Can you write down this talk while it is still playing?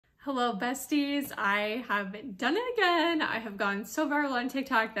Hello besties, I have done it again. I have gone so viral on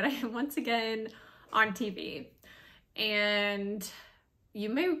TikTok that I am once again on TV. And you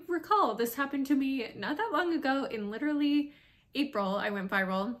may recall this happened to me not that long ago. In literally April, I went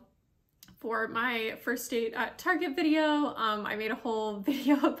viral for my first date at Target video. I made a whole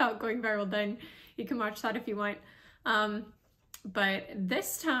video about going viral then. You can watch that if you want. But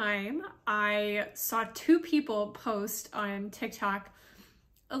this time I saw two people post on TikTok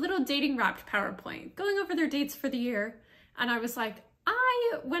a little dating wrapped PowerPoint going over their dates for the year. And I was like,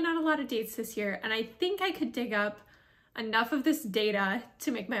 I went on a lot of dates this year and I think I could dig up enough of this data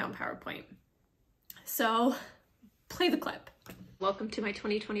to make my own PowerPoint. So play the clip. Welcome to my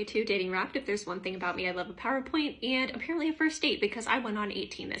 2022 Dating Wrapped. If there's one thing about me, I love a PowerPoint and apparently a first date because I went on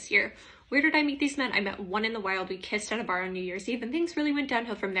 18 this year. Where did I meet these men? I met one in the wild. We kissed at a bar on New Year's Eve and things really went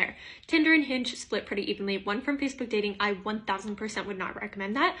downhill from there. Tinder and Hinge split pretty evenly. One from Facebook dating. I 1000% would not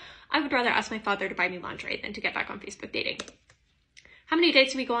recommend that. I would rather ask my father to buy me lingerie than to get back on Facebook dating. How many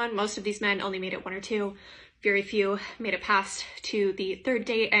dates did we go on? Most of these men only made it one or two. Very few made it past to the third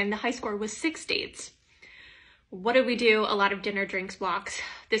date, and the high score was 6 dates. What did we do? A lot of dinner, drinks, walks.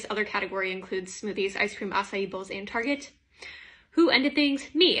 This other category includes smoothies, ice cream, acai bowls, and Target. Who ended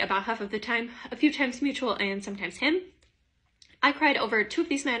things? Me, about half of the time. A few times mutual and sometimes him. I cried over 2 of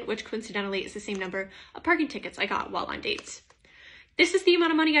these men, which coincidentally is the same number of parking tickets I got while on dates. This is the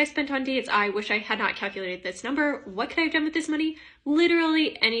amount of money I spent on dates. I wish I had not calculated this number. What could I have done with this money?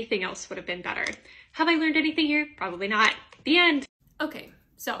 Literally anything else would have been better. Have I learned anything here? Probably not. The end. Okay,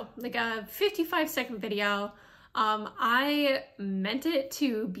 so like a 55-second video. I meant it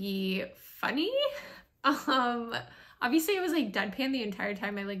to be funny. Obviously it was like deadpan the entire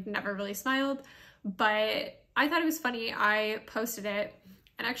time. I like never really smiled, but I thought it was funny. I posted it,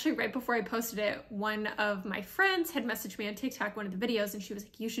 and actually right before I posted it, one of my friends had messaged me on TikTok, one of the videos, and she was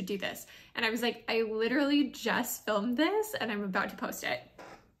like, you should do this. And I was like, I literally just filmed this and I'm about to post it.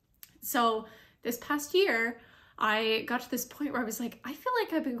 So this past year, I got to this point where I was like, I feel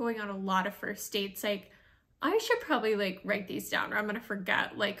like I've been going on a lot of first dates. Like, I should probably like write these down or I'm gonna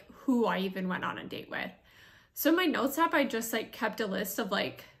forget like who I even went on a date with. So in my notes app, I just like kept a list of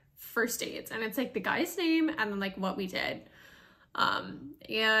like first dates, and it's like the guy's name and then like what we did.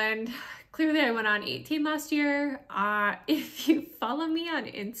 And clearly I went on 18 last year. If you follow me on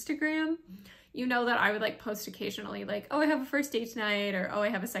Instagram, you know that I would like post occasionally like, oh, I have a first date tonight, or oh, I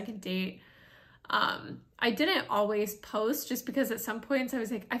have a second date. I didn't always post just because at some points I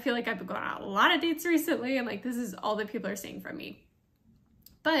was like, I feel like I've been going on a lot of dates recently and like this is all that people are seeing from me.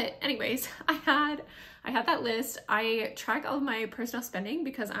 But anyways, I had that list. I track all of my personal spending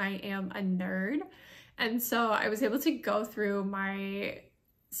because I am a nerd. And so I was able to go through my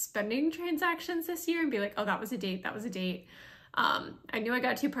spending transactions this year and be like, oh, that was a date, that was a date. I knew I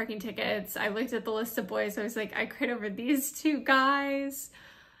got 2 parking tickets. I looked at the list of boys. I was like, I cried over these 2 guys.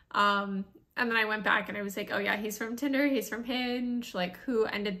 And then I went back and I was like, oh yeah, he's from Tinder, he's from Hinge, like who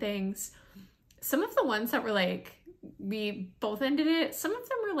ended things. Some of the ones that were like, we both ended it, some of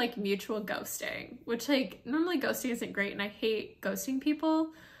them were like mutual ghosting, which like normally ghosting isn't great and I hate ghosting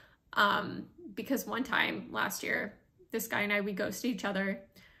people. Because one time last year, this guy and I, we ghosted each other.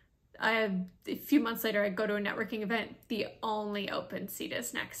 A few months later, I go to a networking event. The only open seat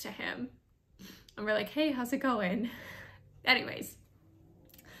is next to him. And we're like, hey, how's it going? Anyways.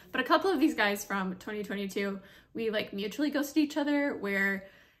 But a couple of these guys from 2022, we like mutually ghosted each other where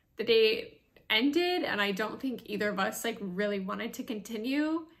the date ended and I don't think either of us like really wanted to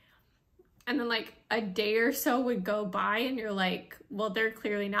continue. And then like a day or so would go by and you're like, well, they're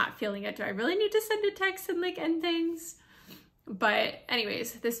clearly not feeling it. Do I really need to send a text and like end things? But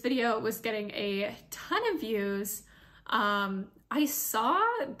anyways, this video was getting a ton of views. I saw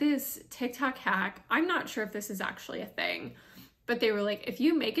this TikTok hack. I'm not sure if this is actually a thing, but they were like, if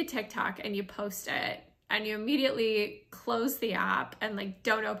you make a TikTok and you post it and you immediately close the app and like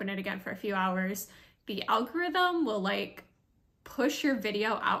don't open it again for a few hours, the algorithm will like push your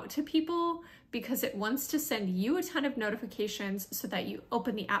video out to people because it wants to send you a ton of notifications so that you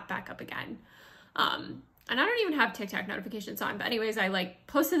open the app back up again. And I don't even have TikTok notifications on, but anyways, I like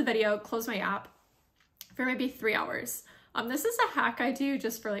posted the video, closed my app for maybe 3 hours. This is a hack I do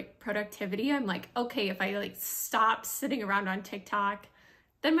just for like productivity. I'm like, okay, if I like stop sitting around on TikTok,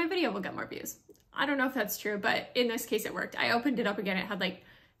 then my video will get more views. I don't know if that's true, but in this case it worked. I opened it up again. It had like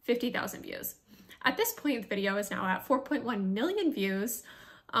 50,000 views. At this point, the video is now at 4.1 million views.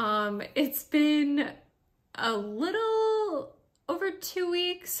 It's been a little over 2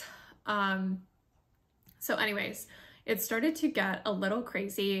 weeks. So anyways, it started to get a little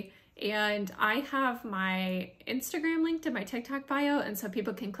crazy And I have my Instagram linked in my TikTok bio, and so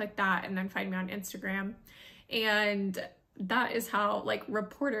people can click that and then find me on Instagram. And that is how like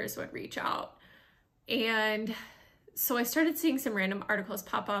reporters would reach out. And so I started seeing some random articles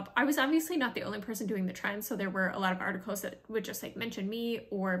pop up. I was obviously not the only person doing the trend, so there were a lot of articles that would just like mention me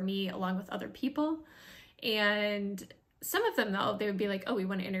or me along with other people. And some of them though, they would be like, oh, we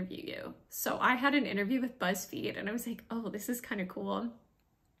want to interview you. So I had an interview with BuzzFeed and I was like, oh, this is kind of cool.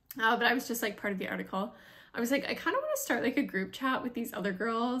 But I was just like part of the article. I was like, I kind of want to start like a group chat with these other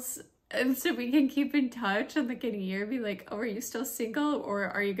girls, and so we can keep in touch and like in a year be like, oh, are you still single or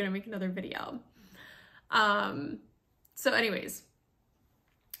are you going to make another video? So anyways,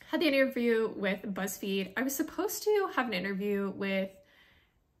 had the interview with BuzzFeed. I was supposed to have an interview with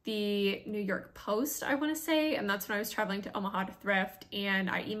the New York Post, I want to say, and that's when I was traveling to Omaha to thrift, and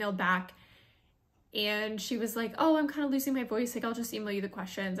I emailed back and she was like, oh, I'm kind of losing my voice, like I'll just email you the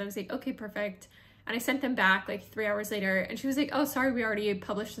questions. I was like, okay, perfect. And I sent them back like 3 hours later and she was like, oh, sorry, we already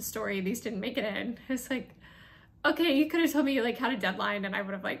published the story, these didn't make it in. I was like, okay, you could have told me you like had a deadline and I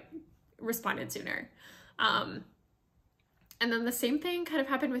would have like responded sooner. And then the same thing kind of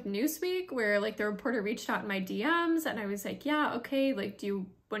happened with Newsweek, where like the reporter reached out in my DMs and I was like, yeah, okay, like, do you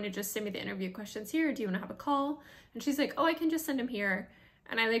want to just send me the interview questions here? Or do you want to have a call? And she's like, oh, I can just send them here.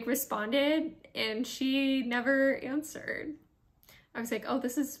 And I like responded and she never answered. I was like, oh,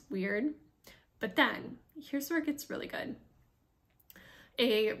 this is weird. But then here's where it gets really good.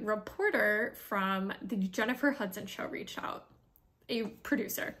 A reporter from the Jennifer Hudson show reached out. A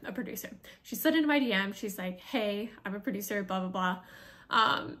producer. She slid into my DM. She's like, hey, I'm a producer, blah, blah, blah.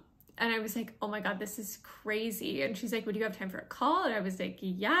 And I was like, oh my God, this is crazy. And she's like, would you have time for a call? And I was like,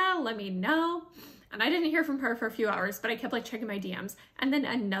 yeah, let me know. And I didn't hear from her for a few hours, but I kept like checking my DMs. And then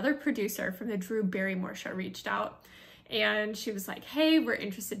another producer from the Drew Barrymore show reached out. And she was like, hey, we're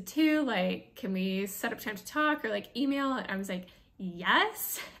interested too. Like, can we set up time to talk or like email? And I was like,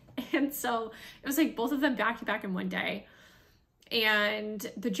 yes. And so it was like both of them back to back in one day. And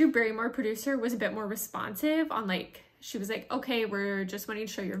the Drew Barrymore producer was a bit more responsive on like, she was like, okay, we're just wanting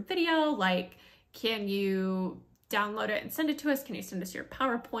to show your video. Like, can you download it and send it to us? Can you send us your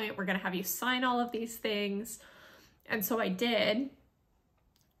PowerPoint? We're going to have you sign all of these things. And so I did.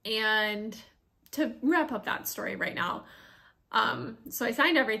 And to wrap up that story right now, so I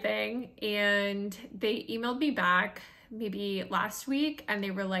signed everything and they emailed me back maybe last week and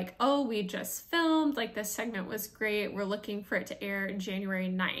they were like, oh, we just filmed, like this segment was great, we're looking for it to air January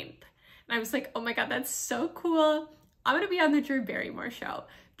 9th. And I was like, oh my God, that's so cool. I'm gonna be on the Drew Barrymore show.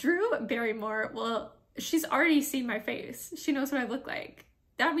 Drew Barrymore, well, she's already seen my face. She knows what I look like.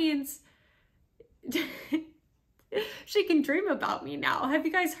 That means she can dream about me now. Have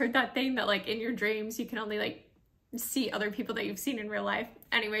you guys heard that thing that like in your dreams you can only like see other people that you've seen in real life?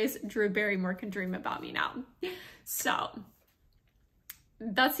 Anyways, Drew Barrymore can dream about me now. So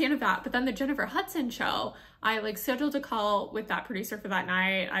that's the end of that. But then the Jennifer Hudson show, I like scheduled a call with that producer for that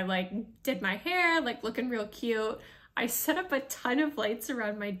night. I like did my hair, like looking real cute. I set up a ton of lights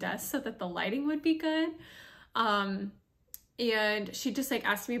around my desk so that the lighting would be good. And she just like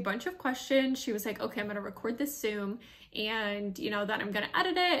asked me a bunch of questions. She was like, okay, I'm gonna record this Zoom and you know, then I'm gonna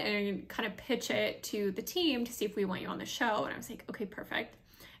edit it and kind of pitch it to the team to see if we want you on the show. And I was like, okay, perfect.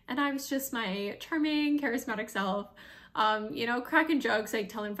 And I was just my charming, charismatic self, you know, cracking jokes, like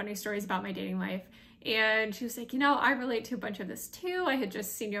telling funny stories about my dating life. And she was like, you know, I relate to a bunch of this too. I had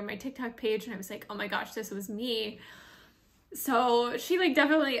just seen you on my TikTok page and I was like, oh my gosh, this was me. So she like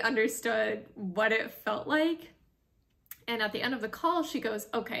definitely understood what it felt like. And at the end of the call, she goes,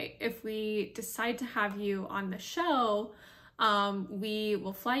 okay, if we decide to have you on the show, we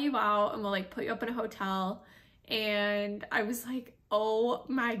will fly you out and we'll like put you up in a hotel. And I was like, oh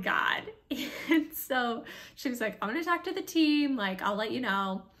my God. And so she was like, I'm gonna talk to the team, like, I'll let you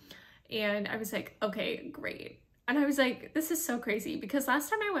know. And I was like, okay, great. And I was like, this is so crazy because last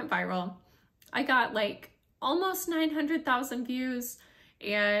time I went viral, I got like almost 900,000 views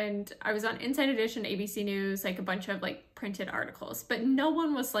and I was on Inside Edition, ABC News, like a bunch of like printed articles, but no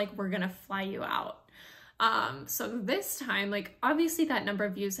one was like, we're gonna fly you out. So this time, like obviously that number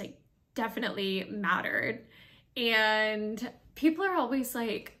of views like definitely mattered. And people are always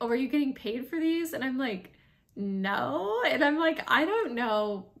like, oh, are you getting paid for these? And I'm like, no. And I'm like, I don't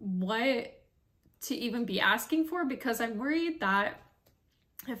know what to even be asking for because I'm worried that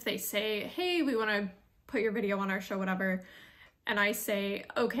if they say, hey, we want to put your video on our show, whatever, and I say,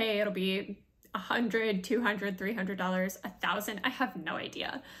 okay, it'll be $100, $200, $300, $1,000, I have no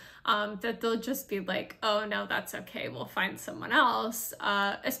idea, that they'll just be like, oh no, that's okay, we'll find someone else,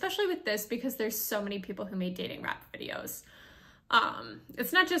 especially with this because there's so many people who made dating rap videos.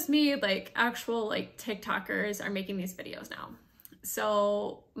 It's not just me, like actual like TikTokers are making these videos now.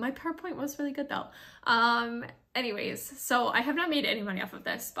 So my PowerPoint was really good though. Anyways, so I have not made any money off of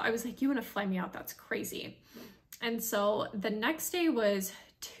this, but I was like, you want to fly me out? That's crazy. And so the next day was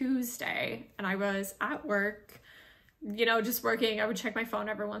Tuesday and I was at work, you know, just working. I would check my phone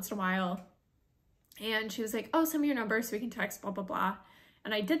every once in a while. And she was like, oh, send me your number so we can text, blah, blah, blah.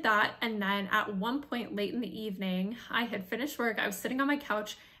 And I did that. And then at one point late in the evening, I had finished work. I was sitting on my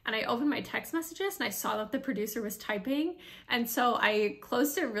couch and I opened my text messages and I saw that the producer was typing. And so I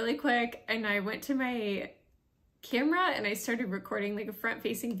closed it really quick and I went to my camera and I started recording like a front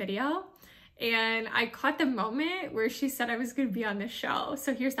facing video. And I caught the moment where she said I was going to be on the show.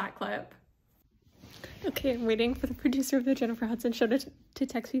 So here's that clip. Okay, I'm waiting for the producer of the Jennifer Hudson show to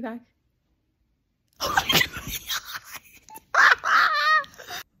text me back.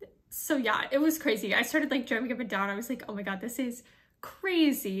 So yeah, it was crazy. I started like jumping up and down. I was like, oh my God, this is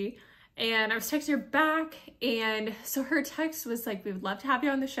crazy. And I was texting her back. And so her text was like, we would love to have you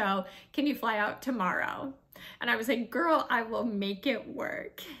on the show. Can you fly out tomorrow? And I was like, girl, I will make it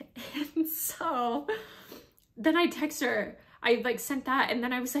work. And so then I text her, I like sent that. And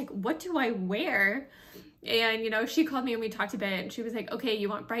then I was like, what do I wear? And, you know, she called me and we talked a bit and she was like, okay, you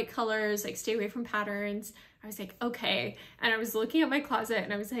want bright colors, like stay away from patterns. I was like, okay. And I was looking at my closet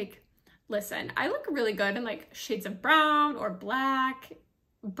and I was like, listen, I look really good in like shades of brown or black.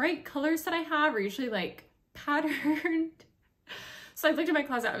 Bright colors that I have are usually like patterned. So I looked at my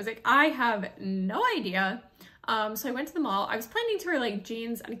closet. I was like, I have no idea. So I went to the mall. I was planning to wear like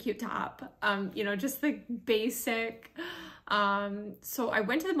jeans and a cute top, you know, just the basic. So I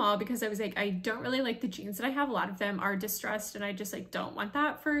went to the mall because I was like, I don't really like the jeans that I have. A lot of them are distressed and I just like don't want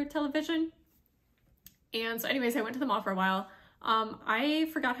that for television. And so anyways, I went to the mall for a while. I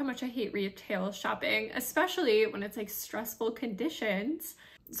forgot how much I hate retail shopping, especially when it's like stressful conditions.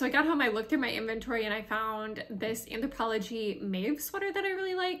 So I got home, I looked through my inventory and I found this Anthropologie Maeve sweater that I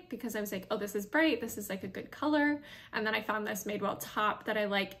really like because I was like, oh, this is bright. This is like a good color. And then I found this Madewell top that I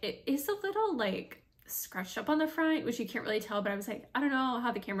like. It is a little like scratched up on the front, which you can't really tell, but I was like, I don't know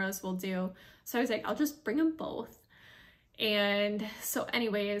how the cameras will do. So I was like, I'll just bring them both. And so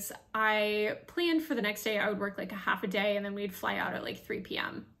anyways, I planned for the next day I would work like a half a day and then we'd fly out at like 3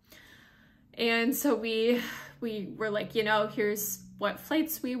 p.m. And so we were like, you know, here's what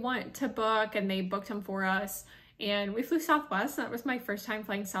flights we want to book, and they booked them for us. And we flew Southwest, and that was my first time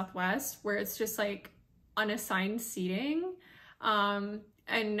flying Southwest, where it's just like unassigned seating. And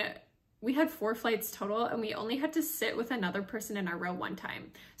we had 4 flights total, and we only had to sit with another person in our row one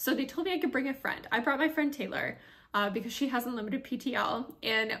time. So they told me I could bring a friend. I brought my friend Taylor because she has unlimited PTL.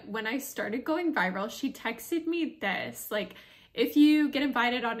 And when I started going viral, she texted me this, like, if you get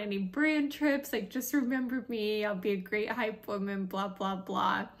invited on any brand trips, like just remember me, I'll be a great hype woman, blah, blah,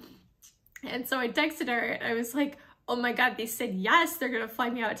 blah. And so I texted her and I was like, oh my God, they said yes, they're gonna fly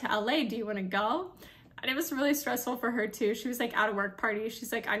me out to LA. Do you wanna go? And it was really stressful for her too. She was like at a work party.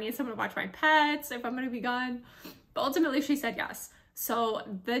 She's like, I need someone to watch my pets if I'm gonna be gone. But ultimately she said yes. So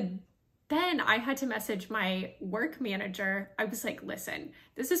then I had to message my work manager. I was like, listen,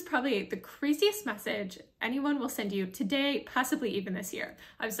 this is probably the craziest message anyone will send you today, possibly even this year.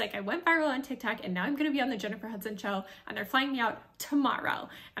 I was like, I went viral on TikTok and now I'm gonna be on the Jennifer Hudson show and they're flying me out tomorrow.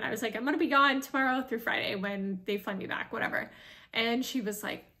 And I was like, I'm gonna be gone tomorrow through Friday when they fly me back, whatever. And she was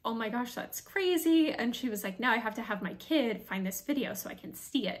like, oh my gosh, that's crazy. And she was like, now I have to have my kid find this video so I can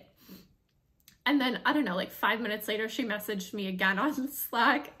see it. And then, I don't know, like 5 minutes later, she messaged me again on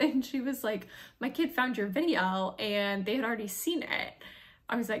Slack and she was like, my kid found your video and they had already seen it.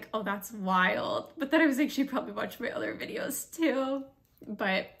 I was like, oh, that's wild. But then I was like, she probably watched my other videos too.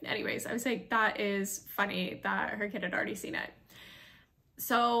 But anyways, I was like, that is funny that her kid had already seen it.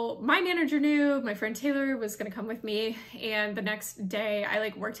 So my manager knew, my friend Taylor was gonna come with me. And the next day I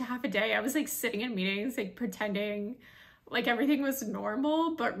like worked a half a day. I was like sitting in meetings, like pretending like everything was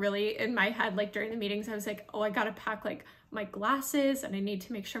normal, but really in my head, like during the meetings, I was like, oh, I gotta pack like my glasses and I need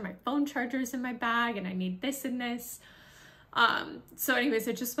to make sure my phone charger's in my bag and I need this and this. So anyways,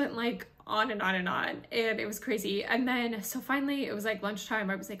 it just went like on and on and on and it was crazy. And then, so finally it was like lunchtime.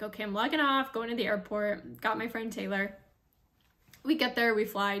 I was like, okay, I'm logging off, going to the airport, got my friend Taylor. We get there, we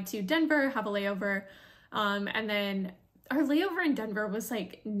fly to Denver, have a layover. And then our layover in Denver was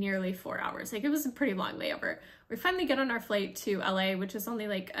like nearly 4 hours. Like it was a pretty long layover. We finally get on our flight to LA, which is only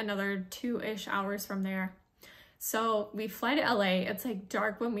like another 2-ish hours from there. So we fly to LA. It's like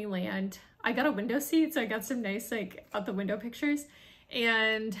dark when we land. I got a window seat, so I got some nice like out the window pictures.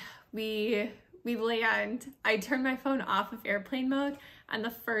 And we land. I turn my phone off of airplane mode, and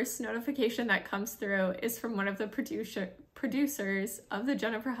the first notification that comes through is from one of the producers of the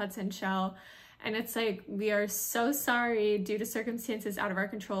Jennifer Hudson show. And it's like, we are so sorry, due to circumstances out of our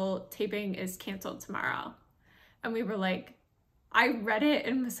control, taping is canceled tomorrow. And we were like, I read it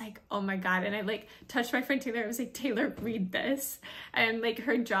and was like, oh my God. And I like touched my friend Taylor. I was like, Taylor, read this. And like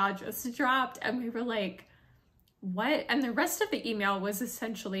her jaw just dropped. And we were like, what? And the rest of the email was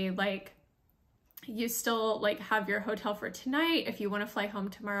essentially like, you still like have your hotel for tonight. If you want to fly home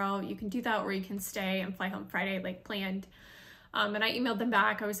tomorrow, you can do that, or you can stay and fly home Friday like planned. And I emailed them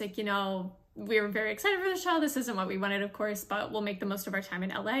back. I was like, you know, we were very excited for the show. This isn't what we wanted, of course, but we'll make the most of our time in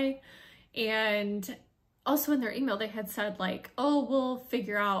LA. And also in their email, they had said like, oh, we'll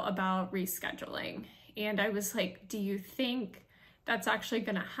figure out about rescheduling. And I was like, do you think that's actually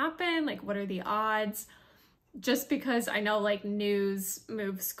going to happen? Like, what are the odds? Just because I know like news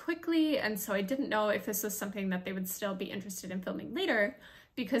moves quickly. And so I didn't know if this was something that they would still be interested in filming later,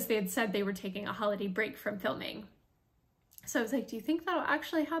 because they had said they were taking a holiday break from filming. So I was like, do you think that'll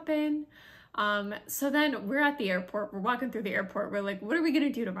actually happen? So then we're at the airport, we're walking through the airport. We're like, what are we going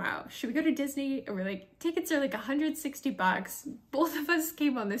to do tomorrow? Should we go to Disney? And we're like, tickets are like $160. Both of us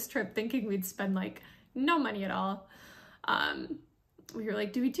came on this trip thinking we'd spend like no money at all. We were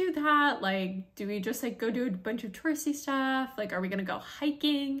like, do we do that? Like, do we just like go do a bunch of touristy stuff? Like, are we gonna go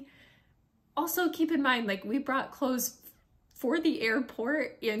hiking? Also keep in mind, like we brought clothes for the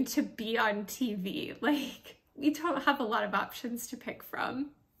airport and to be on TV. Like we don't have a lot of options to pick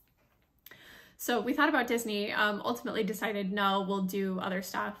from. So we thought about Disney, ultimately decided, no, we'll do other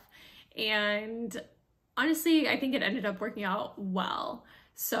stuff. And honestly, I think it ended up working out well.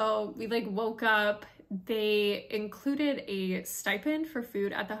 So we like woke up, they included a stipend for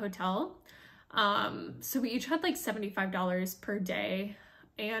food at the hotel. So we each had like $75 per day.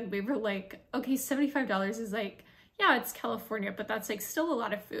 And we were like, okay, $75 is like, yeah, it's California, but that's like still a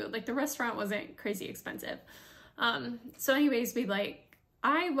lot of food. Like the restaurant wasn't crazy expensive. So anyways,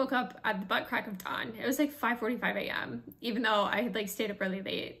 I woke up at the butt crack of dawn. It was like 5:45 a.m. Even though I had like stayed up really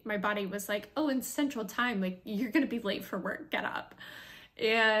late, my body was like, oh, in Central Time, like you're gonna be late for work, get up.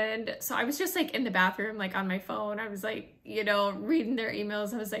 And so I was just like in the bathroom, like on my phone. I was like, you know, reading their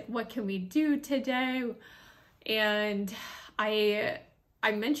emails. I was like, what can we do today? And I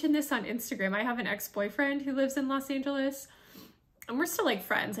mentioned this on Instagram. I have an ex-boyfriend who lives in Los Angeles. And we're still like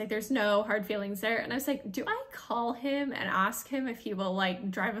friends, like there's no hard feelings there. And I was like, do I call him and ask him if he will like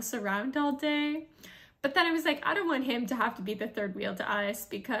drive us around all day? But then I was like, I don't want him to have to be the third wheel to us,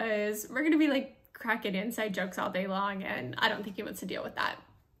 because we're gonna be like cracking inside jokes all day long, and I don't think he wants to deal with that.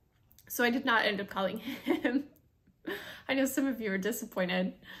 So I did not end up calling him. I know some of you are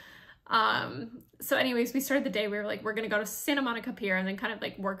disappointed. So anyways, we started the day, we were like, we're gonna go to Santa Monica Pier and then kind of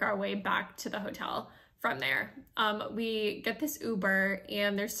like work our way back to the hotel from there. We get this Uber,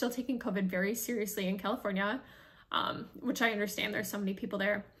 and they're still taking COVID very seriously in California, which I understand, there's so many people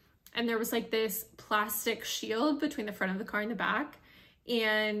there. And there was like this plastic shield between the front of the car and the back.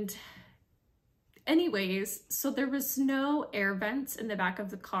 And anyways, so there was no air vents in the back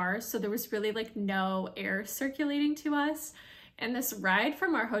of the car. So there was really like no air circulating to us. And this ride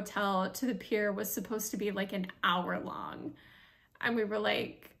from our hotel to the pier was supposed to be like an hour long. And we were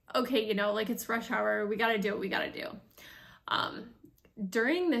like, okay, you know, like it's rush hour, we gotta do what we gotta do.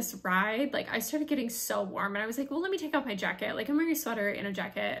 During this ride, like I started getting so warm, and I was like, well, let me take off my jacket. Like I'm wearing a sweater and a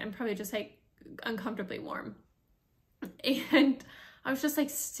jacket and probably just like uncomfortably warm. And I was just like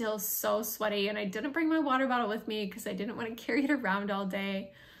still so sweaty, and I didn't bring my water bottle with me because I didn't want to carry it around all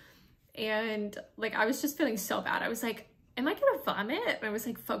day. And like I was just feeling so bad. I was like, am I gonna vomit? And I was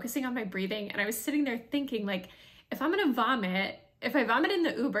like focusing on my breathing, and I was sitting there thinking like, if I'm gonna vomit, if I vomit in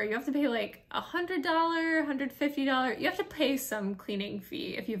the Uber, you have to pay like $100, $150. You have to pay some cleaning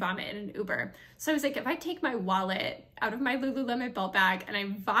fee if you vomit in an Uber. So I was like, if I take my wallet out of my Lululemon belt bag and I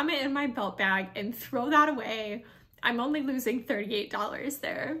vomit in my belt bag and throw that away, I'm only losing $38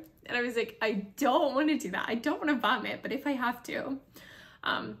 there. And I was like, I don't want to do that. I don't want to vomit, but if I have to.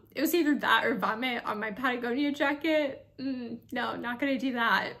 It was either that or vomit on my Patagonia jacket. No, not gonna do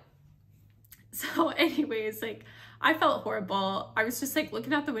that. So anyways, like I felt horrible. I was just like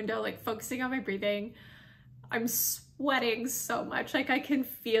looking out the window, like focusing on my breathing. I'm sweating so much. Like I can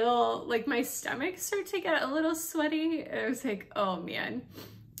feel like my stomach start to get a little sweaty. And I was like, oh man.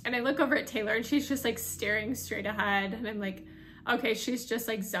 And I look over at Taylor, and she's just like staring straight ahead. And I'm like, okay, she's just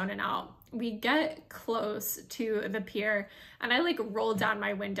like zoning out. We get close to the pier, and I like roll down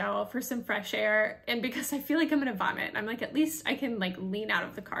my window for some fresh air. And because I feel like I'm gonna vomit, I'm like, at least I can like lean out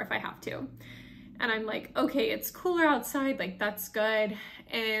of the car if I have to. And I'm like, okay, it's cooler outside, like that's good.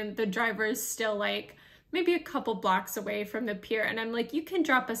 And the driver's still like maybe a couple blocks away from the pier. And I'm like, you can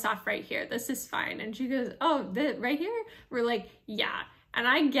drop us off right here. This is fine. And she goes, oh, right here? We're like, yeah. And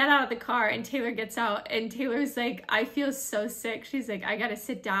I get out of the car and Taylor gets out and Taylor's like, I feel so sick. She's like, I gotta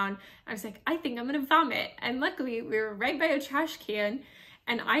sit down. I was like, I think I'm gonna vomit. And luckily we were right by a trash can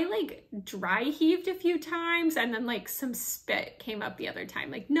and I like dry heaved a few times and then like some spit came up the other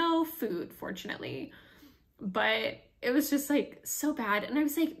time. Like no food, fortunately. But it was just like so bad. And I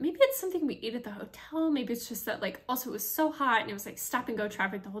was like, maybe it's something we ate at the hotel. Maybe it's just that like, also it was so hot and it was like stop and go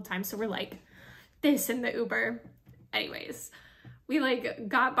traffic the whole time. So we're like this in the Uber. Anyways, we like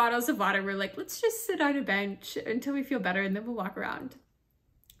got bottles of water. We're like, let's just sit on a bench until we feel better and then we'll walk around.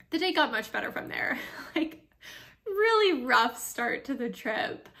 The day got much better from there. Like really rough start to the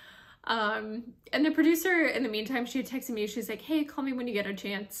trip. And the producer in the meantime, she had texted me. She's like, hey, call me when you get a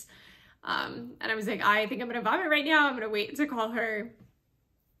chance. And I was like, I think I'm gonna vomit right now. I'm gonna wait to call her.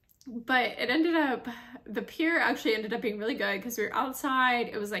 But it ended up, the pier actually ended up being really good because we were outside.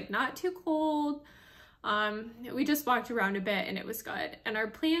 It was like not too cold. We just walked around a bit and it was good. And our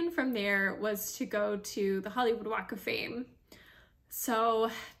plan from there was to go to the Hollywood Walk of Fame. So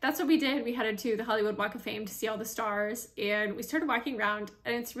that's what we did. We headed to the Hollywood Walk of Fame to see all the stars and we started walking around.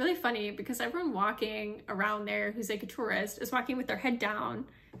 And it's really funny because everyone walking around there who's like a tourist is walking with their head down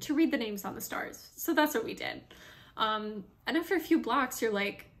to read the names on the stars. So that's what we did. And after a few blocks, you're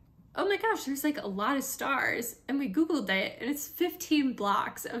like, oh my gosh, there's like a lot of stars. And we Googled it and it's 15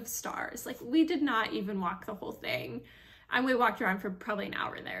 blocks of stars. Like we did not even walk the whole thing. And we walked around for probably an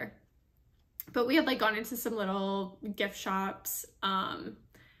hour there. But we had like gone into some little gift shops and,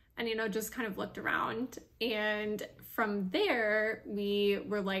 you know, just kind of looked around. And from there, we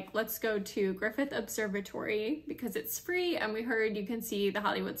were like, let's go to Griffith Observatory because it's free. And we heard you can see the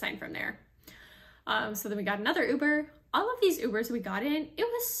Hollywood sign from there. So then we got another Uber. All of these Ubers we got in, it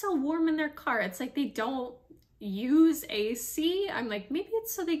was so warm in their car. It's like they don't use AC. I'm like, maybe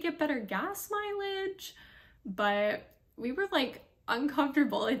it's so they get better gas mileage. But we were like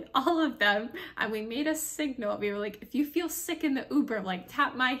uncomfortable in all of them. And we made a signal. We were like, if you feel sick in the Uber, like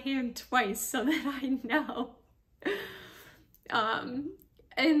tap my hand twice so that I know.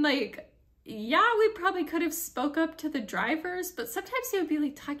 And like, yeah, we probably could have spoke up to the drivers, but sometimes he would be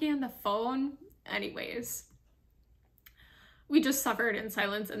like talking on the phone. Anyways, we just suffered in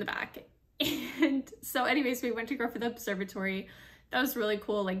silence in the back. And so anyways, we went to Griffith Observatory. That was really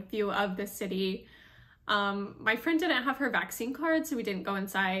cool, like view of the city. My friend didn't have her vaccine card, so we didn't go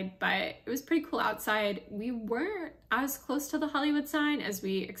inside, but it was pretty cool outside. We weren't as close to the Hollywood sign as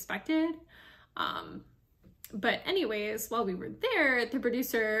we expected. But anyways, while we were there, the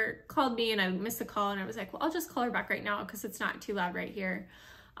producer called me and I missed the call and I was like, well, I'll just call her back right now because it's not too loud right here.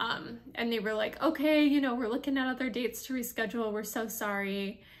 And they were like, okay, you know, we're looking at other dates to reschedule. We're so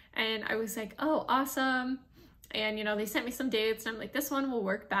sorry. And I was like, oh, awesome. And, you know, they sent me some dates and I'm like, this one will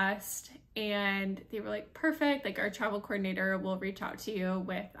work best. And they were like, perfect. Like our travel coordinator will reach out to you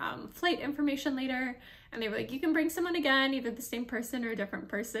with flight information later. And they were like, you can bring someone again, either the same person or a different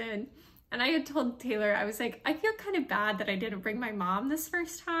person. And I had told Taylor, I was like, I feel kind of bad that I didn't bring my mom this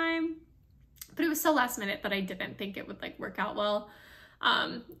first time, but it was so last minute that I didn't think it would like work out well.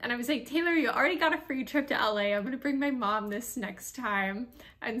 And I was like, Taylor, you already got a free trip to LA. I'm gonna bring my mom this next time.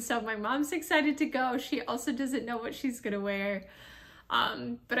 And so my mom's excited to go. She also doesn't know what she's gonna wear.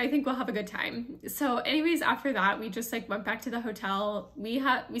 But I think we'll have a good time. So anyways, after that, we just like went back to the hotel. We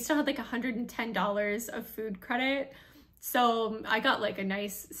still had like $110 of food credit. So I got like a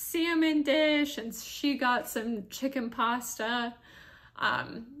nice salmon dish and she got some chicken pasta.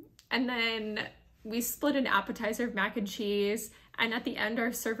 And then we split an appetizer of mac and cheese. And at the end,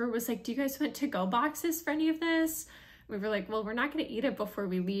 our server was like, do you guys want to-go boxes for any of this? We were like, well, we're not going to eat it before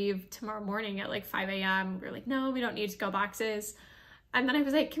we leave tomorrow morning at like 5 a.m. We were like, no, we don't need to-go boxes. And then I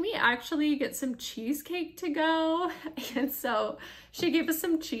was like, can we actually get some cheesecake to go? And so she gave us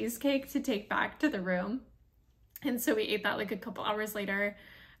some cheesecake to take back to the room. And so we ate that like a couple hours later.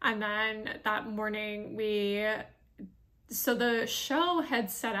 And then that morning so the show had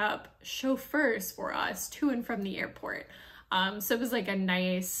set up chauffeurs for us to and from the airport. So it was like a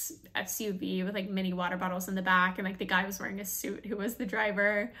nice SUV with like mini water bottles in the back. And like the guy was wearing a suit who was the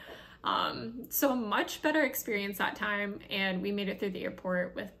driver. So a much better experience that time. And we made it through the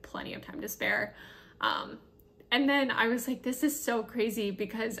airport with plenty of time to spare. And then I was like, this is so crazy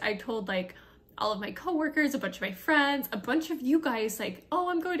because I told like all of my coworkers, a bunch of my friends, a bunch of you guys like, oh,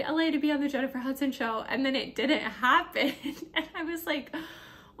 I'm going to LA to be on the Jennifer Hudson show. And then it didn't happen. And I was like,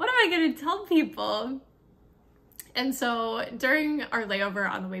 what am I going to tell people? And so during our layover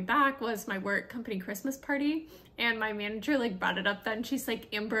on the way back was my work company Christmas party. And my manager like brought it up then. She's like,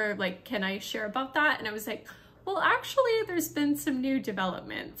 Amber, like, can I share about that? And I was like, well, actually, there's been some new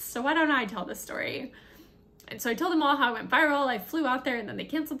developments. So why don't I tell the story? And so I told them all how it went viral. I flew out there and then they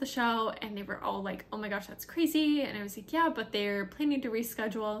canceled the show and they were all like, oh my gosh, that's crazy. And I was like, yeah, but they're planning to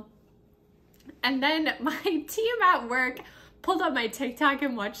reschedule. And then my team at work pulled up my TikTok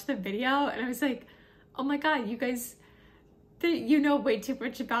and watched the video. And I was like, oh my God, you guys, you know way too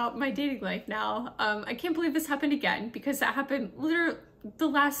much about my dating life now. I can't believe this happened again, because that happened literally the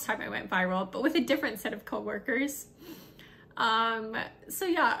last time I went viral, but with a different set of coworkers. So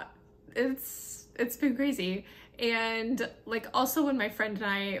yeah, it's been crazy. And like also when my friend and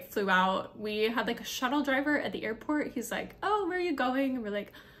I flew out, we had like a shuttle driver at the airport. He's like, oh, where are you going? And we're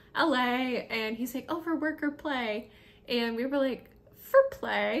like, LA. And he's like, oh, for work or play? And we were like, for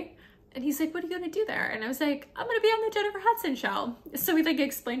play. And he's like, what are you gonna do there? And I was like, I'm gonna be on the Jennifer Hudson show. So we like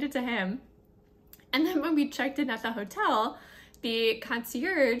explained it to him. And then when we checked in at the hotel, the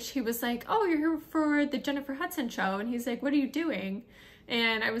concierge, he was like, oh, you're here for the Jennifer Hudson show. And he's like, what are you doing?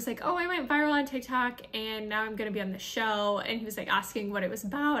 And I was like, oh, I went viral on TikTok and now I'm gonna be on the show. And he was like asking what it was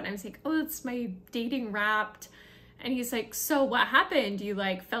about. And I was like, oh, it's my Dating Wrapped. And he's like, so what happened? You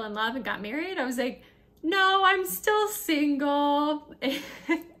like fell in love and got married? I was like, no, I'm still single.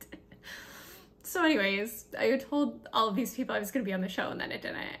 So anyways, I told all of these people I was gonna be on the show and then it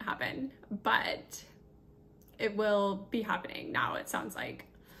didn't happen, but it will be happening now, it sounds like.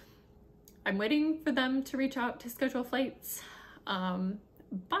 I'm waiting for them to reach out to schedule flights.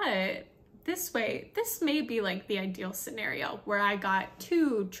 But this may be like the ideal scenario where I got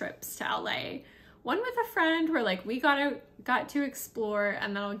 2 trips to LA. One with a friend where like we got to explore,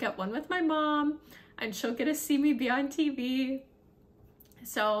 and then I'll get one with my mom and she'll get to see me be on TV.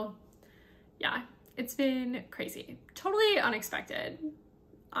 So yeah, it's been crazy. Totally unexpected.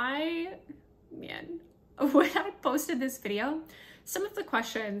 Man, when I posted this video, some of the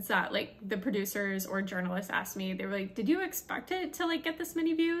questions that like the producers or journalists asked me, they were like, did you expect it to like get this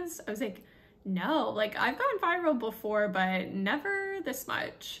many views? I was like, no, like I've gone viral before, but never this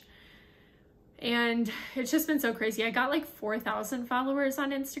much. And it's just been so crazy. I got like 4,000 followers on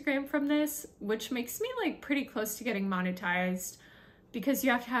Instagram from this, which makes me like pretty close to getting monetized, because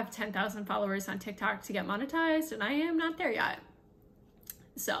you have to have 10,000 followers on TikTok to get monetized, and I am not there yet.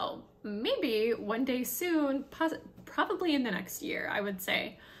 So maybe one day soon, probably in the next year, I would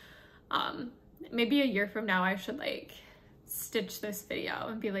say. Maybe a year from now, I should like stitch this video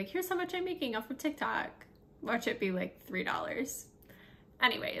and be like, here's how much I'm making off of TikTok. Watch it be like $3.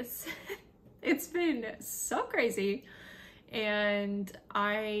 Anyways, it's been so crazy, and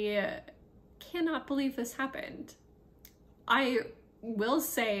I cannot believe this happened. I will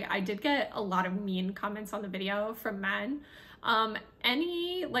say I did get a lot of mean comments on the video from men.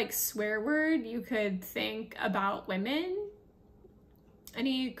 Any like swear word you could think about women,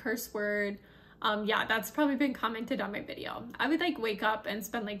 any curse word, yeah, that's probably been commented on my video. I would like wake up and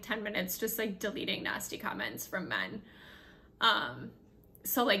spend like 10 minutes just like deleting nasty comments from men.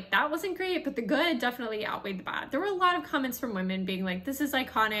 So like that wasn't great, but the good definitely outweighed the bad. There were a lot of comments from women being like, this is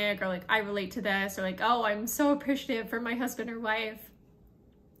iconic, or like, I relate to this, or like, oh, I'm so appreciative for my husband or wife.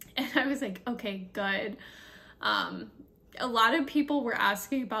 And I was like, okay, good. A lot of people were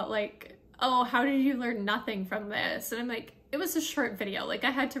asking about like, oh, how did you learn nothing from this? And I'm like, it was a short video. Like I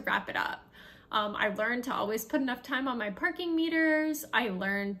had to wrap it up. I learned to always put enough time on my parking meters. I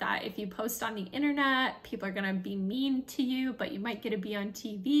learned that if you post on the internet, people are gonna be mean to you, but you might get to be on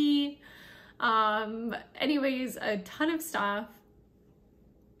TV. Anyways, a ton of stuff.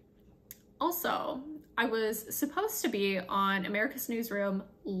 Also, I was supposed to be on America's Newsroom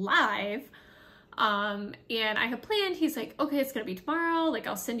live, and I had planned, he's like, okay, it's gonna be tomorrow, like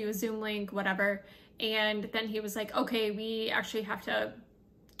I'll send you a Zoom link, whatever. And then he was like, okay, we actually have to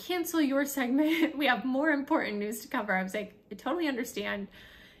cancel your segment. We have more important news to cover. I was like, I totally understand.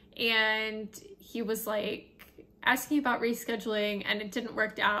 And he was like asking about rescheduling, and it didn't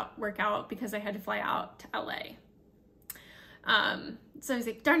work out because I had to fly out to LA. So I was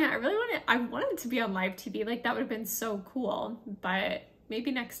like, darn it, I wanted to be on live TV. Like that would have been so cool, but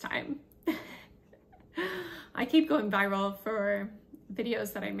maybe next time. I keep going viral for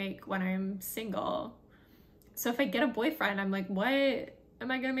videos that I make when I'm single. So if I get a boyfriend, I'm like, what am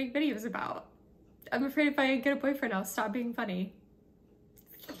I gonna make videos about? I'm afraid if I get a boyfriend, I'll stop being funny.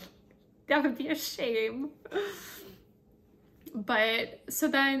 That would be a shame. But so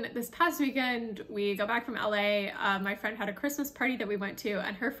then this past weekend, we got back from LA. My friend had a Christmas party that we went to,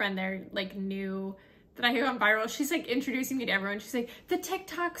 and her friend there like knew that I had gone viral. She's like introducing me to everyone. She's like, the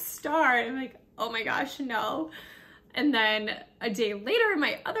TikTok star. And I'm like, oh my gosh, no. And then a day later,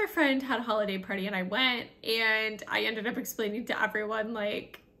 my other friend had a holiday party and I went, and I ended up explaining to everyone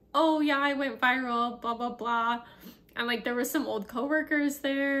like, oh yeah, I went viral, blah, blah, blah. And like there were some old coworkers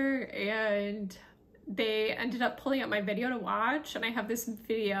there and they ended up pulling up my video to watch, and I have this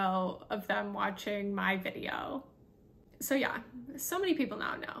video of them watching my video. So yeah, so many people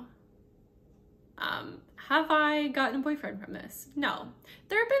now know. Have I gotten a boyfriend from this? No.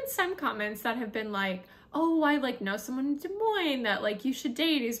 There have been some comments that have been like, oh, I like know someone in Des Moines that like you should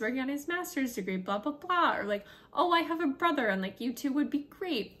date, he's working on his master's degree, blah, blah, blah. Or like, oh, I have a brother and like you two would be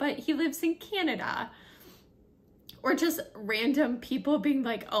great, but he lives in Canada. Or just random people being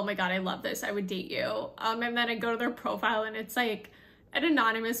like, oh my God, I love this, I would date you. And then I go to their profile and it's like an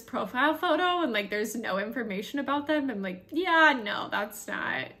anonymous profile photo and like there's no information about them. I'm like, yeah, no, that's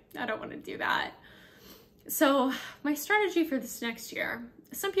not, I don't want to do that. So my strategy for this next year,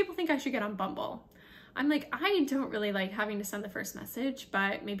 some people think I should get on Bumble. I'm like, I don't really like having to send the first message,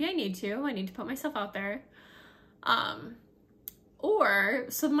 but maybe I need to put myself out there.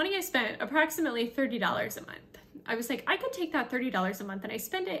 So the money I spent, approximately $30 a month. I was like, I could take that $30 a month and I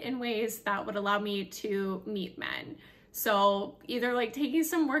spend it in ways that would allow me to meet men. So either like taking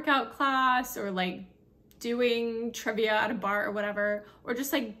some workout class or like doing trivia at a bar or whatever, or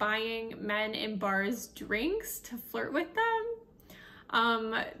just like buying men in bars drinks to flirt with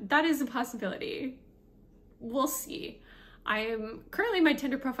them. That is a possibility. We'll see. Currently my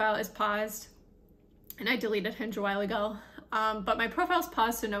Tinder profile is paused and I deleted Hinge a while ago. But my profile's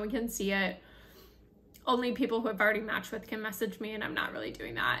paused so no one can see it. Only people who I've already matched with can message me, and I'm not really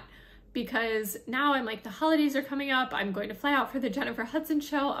doing that because now I'm like, the holidays are coming up. I'm going to fly out for the Jennifer Hudson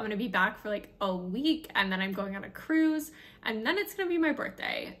show. I'm going to be back for like a week, and then I'm going on a cruise, and then it's going to be my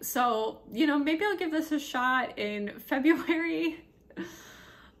birthday. So, you know, maybe I'll give this a shot in February.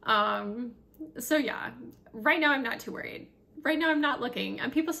 So yeah, right now I'm not too worried. Right now I'm not looking,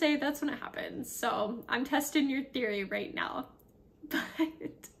 and people say that's when it happens. So I'm testing your theory right now. But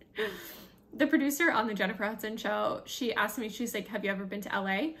the producer on the Jennifer Hudson show, she asked me, she's like, have you ever been to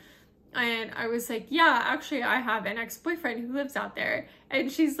LA? And I was like, yeah, actually I have an ex-boyfriend who lives out there.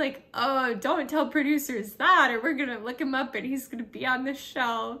 And she's like, oh, don't tell producers that, or we're gonna look him up and he's gonna be on the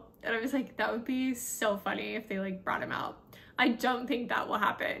show. And I was like, that would be so funny if they like brought him out. I don't think that will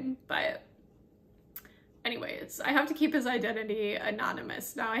happen, but anyways, I have to keep his identity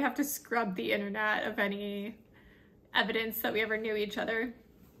anonymous. Now I have to scrub the internet of any evidence that we ever knew each other.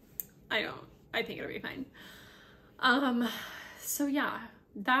 I think it'll be fine. So yeah,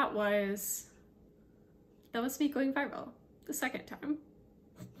 that was me going viral the second time.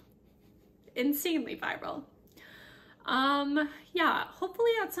 Insanely viral. Yeah,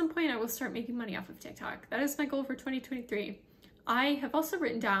 hopefully at some point I will start making money off of TikTok. That is my goal for 2023. I have also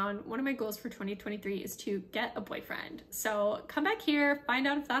written down, one of my goals for 2023 is to get a boyfriend. So come back here, find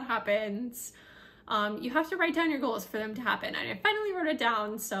out if that happens. You have to write down your goals for them to happen. And I finally wrote it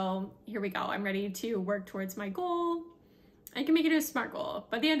down, so here we go. I'm ready to work towards my goal. I can make it a SMART goal.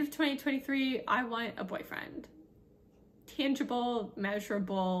 By the end of 2023, I want a boyfriend. Tangible,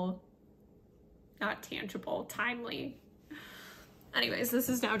 measurable, not tangible, timely. Anyways, this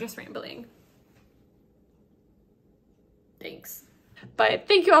is now just rambling. Thanks. But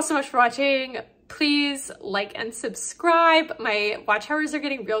thank you all so much for watching. Please like and subscribe. My watch hours are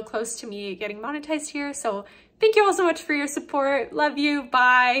getting real close to me getting monetized here. So thank you all so much for your support. Love you.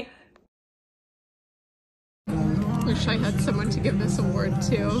 Bye. Wish I had someone to give this award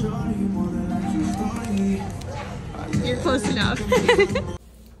to. You're close enough.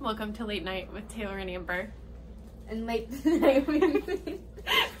 Welcome to Late Night with Taylor and Amber. And late night we mean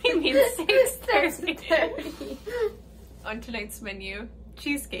 6:30. On tonight's menu,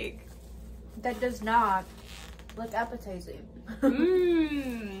 cheesecake. That does not look appetizing.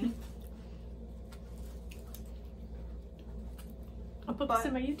 Mmm. I'll put this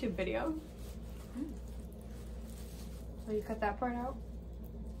in my YouTube video. Will you cut that part out?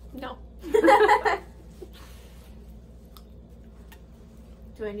 No.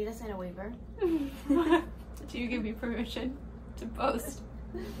 Do I need to sign a waiver? Do you give me permission to post?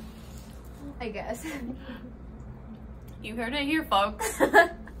 I guess. You heard it here, folks.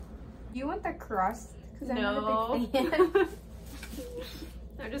 You want the crust? No. I'm not a big fan.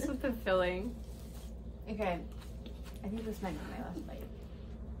 I'm just with the filling. Okay. I think this might be my last bite.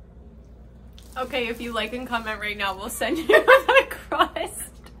 Okay, if you like and comment right now, we'll send you the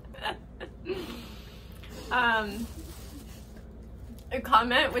crust. A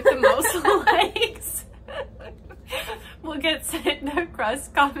comment with the most likes will get sent the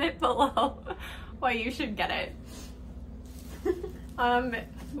crust. Comment below why you should get it.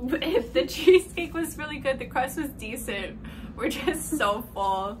 If the cheesecake was really good, the crust was decent. We're just so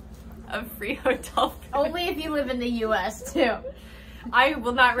full of free hotel food. Only if you live in the US too. I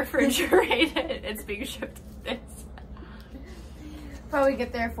will not refrigerate it. It's being shipped to this. Probably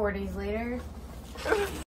get there 4 days later.